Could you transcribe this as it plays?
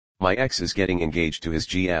My ex is getting engaged to his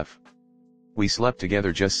GF. We slept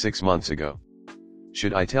together just 6 months ago.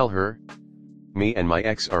 Should I tell her? Me and my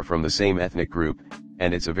ex are from the same ethnic group,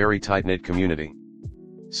 and it's a very tight-knit community.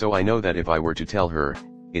 So I know that if I were to tell her,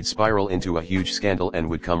 it'd spiral into a huge scandal and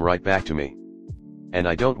would come right back to me. And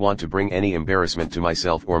I don't want to bring any embarrassment to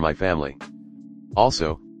myself or my family.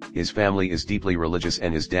 Also, his family is deeply religious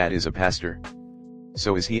and his dad is a pastor.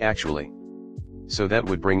 So is he actually. So that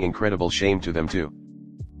would bring incredible shame to them too.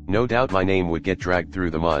 No doubt my name would get dragged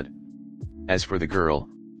through the mud. As for the girl,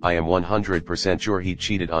 I am 100% sure he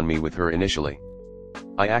cheated on me with her initially.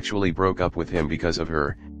 I actually broke up with him because of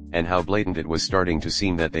her, and how blatant it was starting to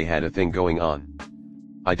seem that they had a thing going on.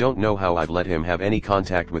 I don't know how I've let him have any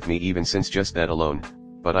contact with me even since just that alone,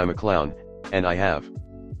 but I'm a clown, and I have.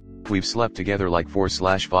 We've slept together like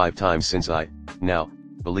 4/5 times since I, now,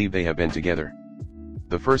 believe they have been together.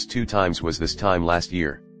 The first 2 times was this time last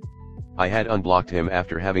year. I had unblocked him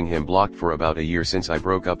after having him blocked for about a year since I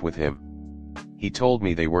broke up with him. He told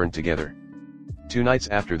me they weren't together. 2 nights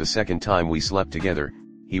after the second time we slept together,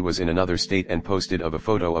 he was in another state and posted of a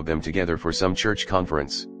photo of them together for some church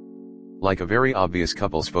conference. Like a very obvious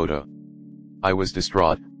couple's photo. I was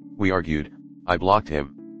distraught, we argued, I blocked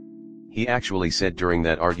him. He actually said during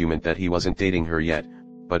that argument that he wasn't dating her yet,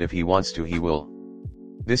 but if he wants to he will.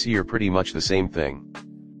 This year pretty much the same thing.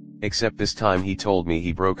 Except this time he told me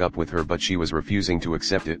he broke up with her but she was refusing to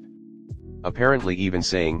accept it. Apparently even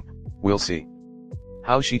saying, we'll see.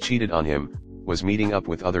 How she cheated on him, was meeting up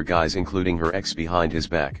with other guys including her ex behind his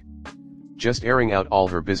back. Just airing out all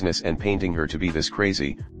her business and painting her to be this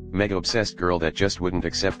crazy, mega obsessed girl that just wouldn't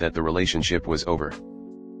accept that the relationship was over.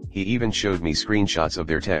 He even showed me screenshots of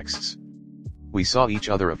their texts. We saw each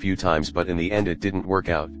other a few times but in the end it didn't work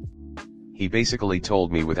out. He basically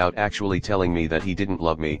told me without actually telling me that he didn't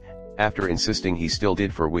love me, after insisting he still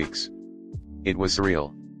did for weeks. It was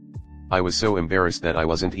surreal. I was so embarrassed that I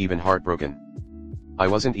wasn't even heartbroken. I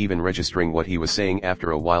wasn't even registering what he was saying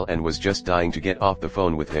after a while and was just dying to get off the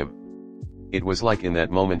phone with him. It was like in that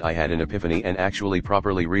moment I had an epiphany and actually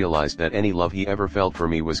properly realized that any love he ever felt for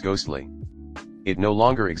me was ghostly. It no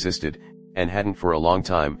longer existed, and hadn't for a long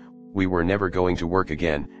time. We were never going to work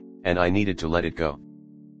again, and I needed to let it go.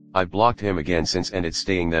 I've blocked him again since and it's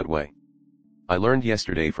staying that way. I learned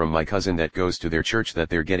yesterday from my cousin that goes to their church that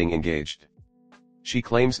they're getting engaged. She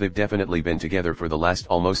claims they've definitely been together for the last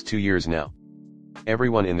almost 2 years now.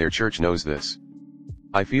 Everyone in their church knows this.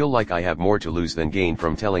 I feel like I have more to lose than gain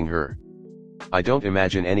from telling her. I don't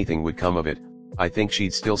imagine anything would come of it. I think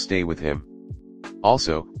she'd still stay with him.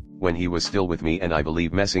 Also, when he was still with me and I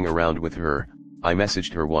believe messing around with her, I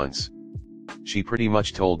messaged her once. She pretty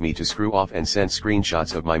much told me to screw off and sent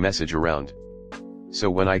screenshots of my message around. So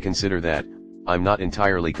when I consider that, I'm not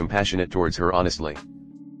entirely compassionate towards her honestly.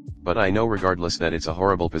 But I know regardless that it's a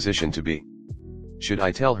horrible position to be. Should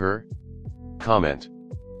I tell her? Comment.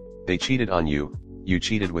 They cheated on you, you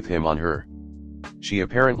cheated with him on her. She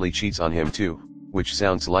apparently cheats on him too, which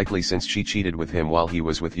sounds likely since she cheated with him while he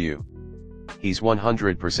was with you. He's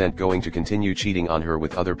 100% going to continue cheating on her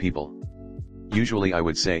with other people. Usually I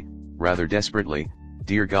would say, rather desperately,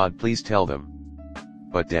 dear God please tell them.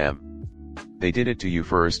 But damn. They did it to you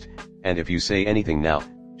first, and if you say anything now,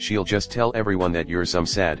 she'll just tell everyone that you're some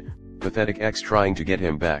sad, pathetic ex trying to get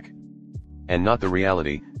him back. And not the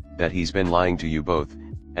reality, that he's been lying to you both,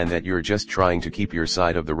 and that you're just trying to keep your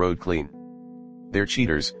side of the road clean. They're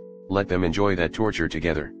cheaters, let them enjoy that torture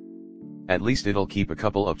together. At least it'll keep a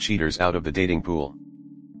couple of cheaters out of the dating pool.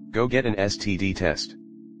 Go get an STD test.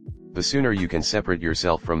 The sooner you can separate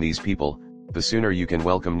yourself from these people, the sooner you can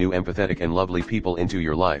welcome new empathetic and lovely people into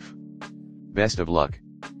your life. Best of luck.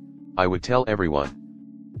 I would tell everyone.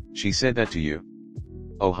 She said that to you?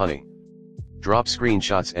 Oh honey. Drop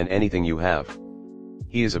screenshots and anything you have.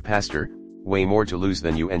 He is a pastor, way more to lose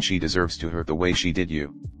than you and she deserves to hurt the way she did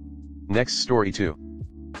you. Next story 2.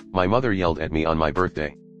 My mother yelled at me on my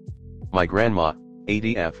birthday. My grandma,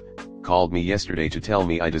 ADF, called me yesterday to tell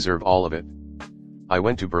me I deserve all of it. I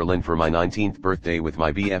went to Berlin for my 19th birthday with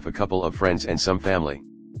my BF, a couple of friends and some family.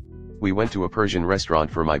 We went to a Persian restaurant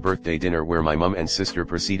for my birthday dinner where my mum and sister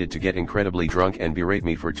proceeded to get incredibly drunk and berate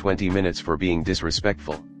me for 20 minutes for being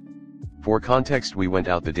disrespectful. For context, we went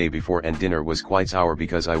out the day before and dinner was quite sour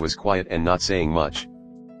because I was quiet and not saying much.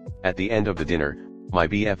 At the end of the dinner, my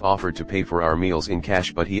BF offered to pay for our meals in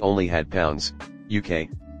cash but he only had pounds, UK,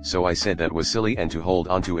 so I said that was silly and to hold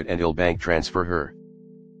onto it and he'll bank transfer her.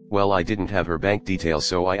 Well, I didn't have her bank details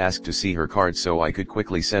so I asked to see her card so I could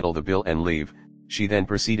quickly settle the bill and leave. She then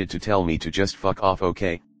proceeded to tell me to just fuck off,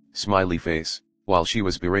 okay, smiley face. While she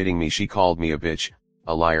was berating me she called me a bitch,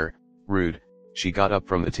 a liar, rude. She got up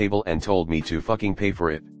from the table and told me to fucking pay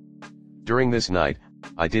for it. During this night,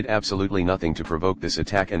 I did absolutely nothing to provoke this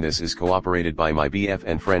attack, and this is cooperated by my BF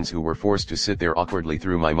and friends who were forced to sit there awkwardly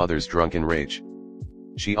through my mother's drunken rage.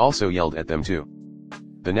 She also yelled at them too.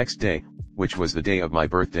 The next day, which was the day of my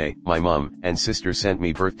birthday, my mom and sister sent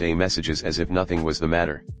me birthday messages as if nothing was the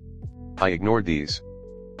matter. I ignored these.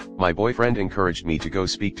 My boyfriend encouraged me to go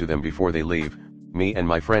speak to them before they leave. Me and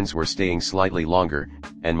my friends were staying slightly longer,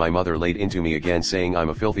 and my mother laid into me again, saying I'm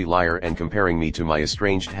a filthy liar and comparing me to my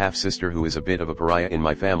estranged half-sister who is a bit of a pariah in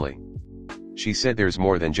my family. She said there's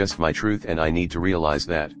more than just my truth and I need to realize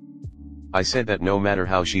that. I said that no matter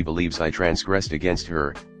how she believes I transgressed against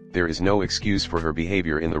her, there is no excuse for her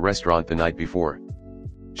behavior in the restaurant the night before.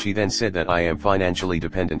 She then said that I am financially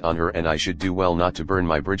dependent on her and I should do well not to burn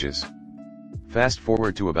my bridges. Fast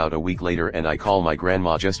forward to about a week later and I call my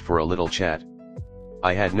grandma just for a little chat.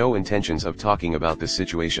 I had no intentions of talking about this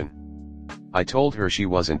situation. I told her she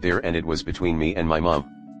wasn't there and it was between me and my mom.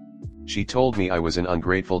 She told me I was an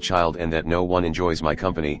ungrateful child and that no one enjoys my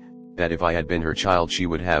company, that if I had been her child she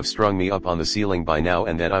would have strung me up on the ceiling by now,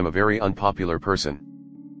 and that I'm a very unpopular person.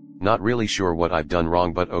 Not really sure what I've done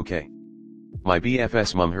wrong, but okay. My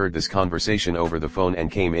BF's mom heard this conversation over the phone and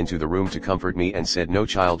came into the room to comfort me and said no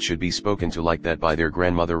child should be spoken to like that by their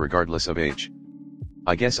grandmother regardless of age.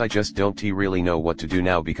 I guess I just don't really know what to do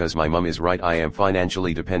now, because my mom is right, I am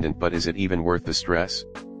financially dependent, but is it even worth the stress?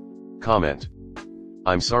 Comment.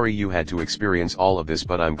 I'm sorry you had to experience all of this,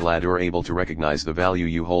 but I'm glad you're able to recognize the value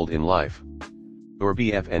you hold in life. Your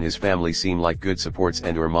BF and his family seem like good supports,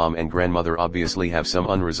 and your mom and grandmother obviously have some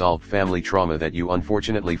unresolved family trauma that you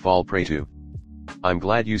unfortunately fall prey to. I'm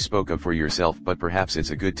glad you spoke up for yourself, but perhaps it's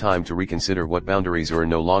a good time to reconsider what boundaries you're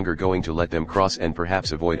no longer going to let them cross, and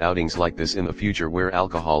perhaps avoid outings like this in the future where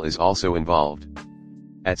alcohol is also involved.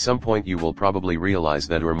 At some point you will probably realize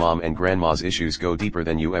that your mom and grandma's issues go deeper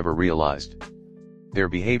than you ever realized. Their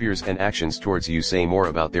behaviors and actions towards you say more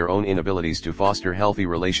about their own inabilities to foster healthy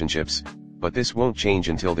relationships, but this won't change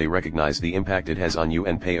until they recognize the impact it has on you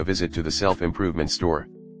and pay a visit to the self-improvement store.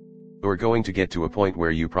 You're going to get to a point where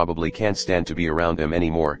you probably can't stand to be around them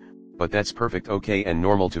anymore, but that's perfect, okay, and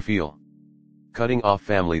normal to feel. Cutting off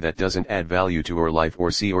family that doesn't add value to your life or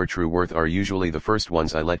see your true worth are usually the first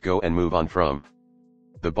ones I let go and move on from.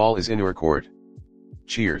 The ball is in your court.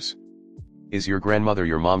 Cheers. Is your grandmother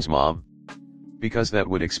your mom's mom? Because that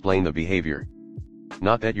would explain the behavior.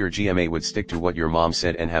 Not that your GMA would stick to what your mom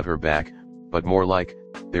said and have her back, but more like,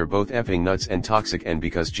 they're both effing nuts and toxic, and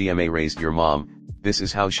because GMA raised your mom, this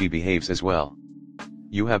is how she behaves as well.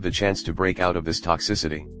 You have the chance to break out of this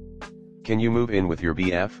toxicity. Can you move in with your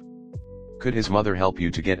BF? Could his mother help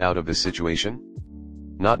you to get out of this situation?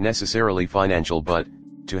 Not necessarily financial, but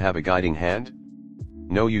to have a guiding hand?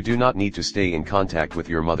 No, you do not need to stay in contact with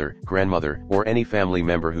your mother, grandmother, or any family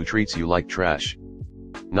member who treats you like trash.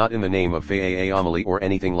 Not in the name of family or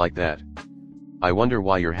anything like that. I wonder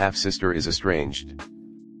why your half-sister is estranged.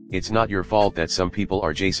 It's not your fault that some people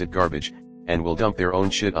are just garbage, and will dump their own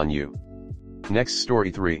shit on you. Next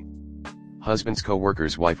story 3. Husband's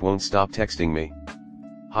co-worker's wife won't stop texting me.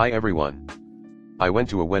 Hi everyone. I went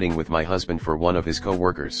to a wedding with my husband for one of his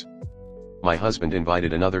co-workers. My husband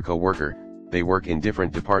invited another co-worker, they work in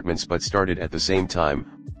different departments but started at the same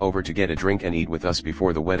time, over to get a drink and eat with us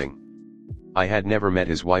before the wedding. I had never met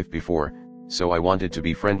his wife before, so I wanted to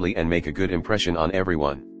be friendly and make a good impression on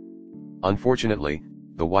everyone. Unfortunately,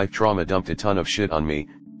 the wife trauma dumped a ton of shit on me,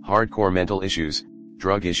 hardcore mental issues,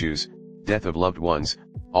 drug issues, death of loved ones,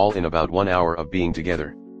 all in about 1 hour of being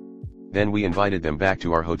together. Then we invited them back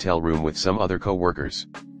to our hotel room with some other co-workers.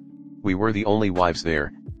 We were the only wives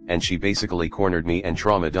there, and she basically cornered me and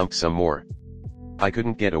trauma dumped some more. I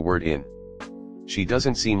couldn't get a word in. She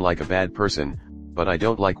doesn't seem like a bad person, but I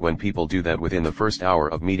don't like when people do that within the first hour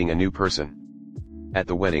of meeting a new person. At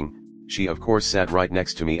the wedding, she of course sat right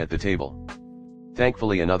next to me at the table.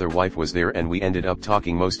 Thankfully another wife was there and we ended up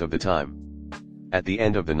talking most of the time. At the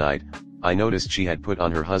end of the night, I noticed she had put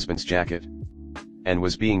on her husband's jacket and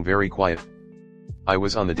was being very quiet. I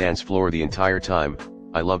was on the dance floor the entire time.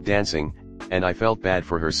 I love dancing, and I felt bad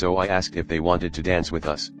for her, so I asked if they wanted to dance with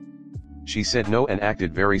us. She said no and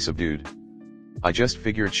acted very subdued. I just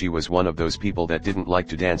figured she was one of those people that didn't like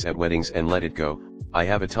to dance at weddings and let it go. I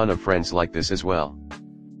have a ton of friends like this as well.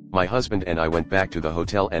 My husband and I went back to the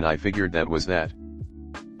hotel and I figured that was that.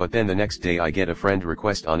 But then the next day I get a friend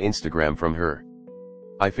request on Instagram from her.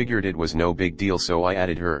 I figured it was no big deal, so I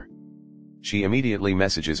added her. She immediately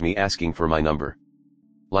messages me asking for my number.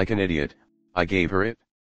 Like an idiot, I gave her it.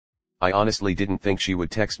 I honestly didn't think she would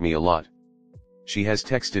text me a lot. She has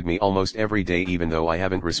texted me almost every day even though I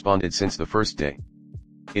haven't responded since the first day.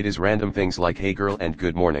 It is random things like hey girl and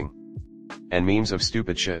good morning. And memes of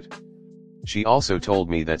stupid shit. She also told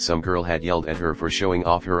me that some girl had yelled at her for showing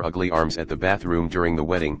off her ugly arms at the bathroom during the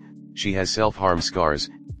wedding. She has self-harm scars,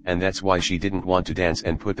 and that's why she didn't want to dance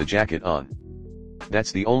and put the jacket on.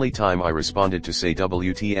 That's the only time I responded to say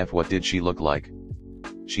WTF, what did she look like?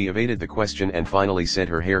 She evaded the question and finally said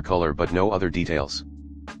her hair color but no other details.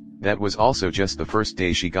 That was also just the first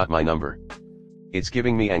day she got my number. It's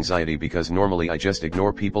giving me anxiety because normally I just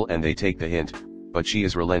ignore people and they take the hint, but she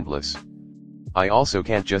is relentless. I also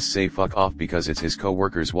can't just say fuck off because it's his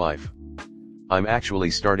co-worker's wife. I'm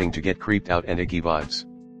actually starting to get creeped out and icky vibes.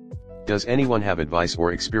 Does anyone have advice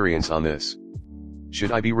or experience on this?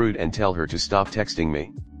 Should I be rude and tell her to stop texting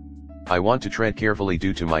me? I want to tread carefully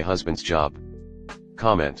due to my husband's job.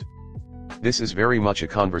 Comment. This is very much a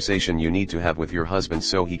conversation you need to have with your husband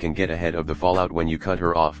so he can get ahead of the fallout when you cut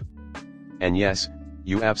her off. And yes,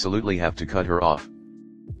 you absolutely have to cut her off.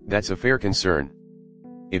 That's a fair concern.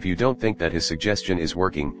 If you don't think that his suggestion is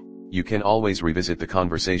working, you can always revisit the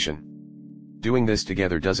conversation. Doing this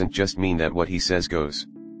together doesn't just mean that what he says goes.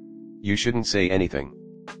 You shouldn't say anything.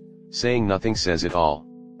 Saying nothing says it all.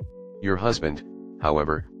 Your husband,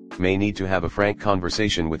 however, may need to have a frank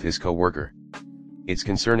conversation with his co-worker. It's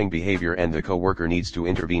concerning behavior and the co-worker needs to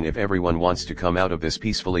intervene if everyone wants to come out of this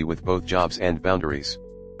peacefully with both jobs and boundaries.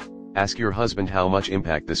 Ask your husband how much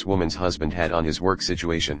impact this woman's husband had on his work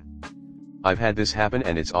situation. I've had this happen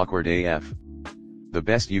and it's awkward AF. The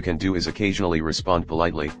best you can do is occasionally respond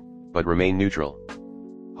politely, but remain neutral.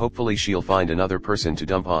 Hopefully she'll find another person to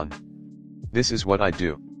dump on. This is what I'd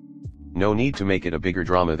do. No need to make it a bigger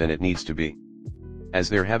drama than it needs to be. As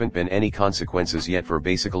there haven't been any consequences yet for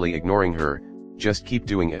basically ignoring her, just keep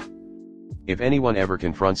doing it. If anyone ever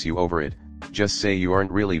confronts you over it, just say you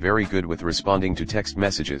aren't really very good with responding to text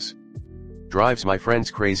messages. Drives my friends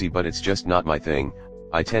crazy, but it's just not my thing.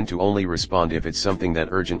 I tend to only respond if it's something that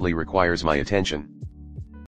urgently requires my attention.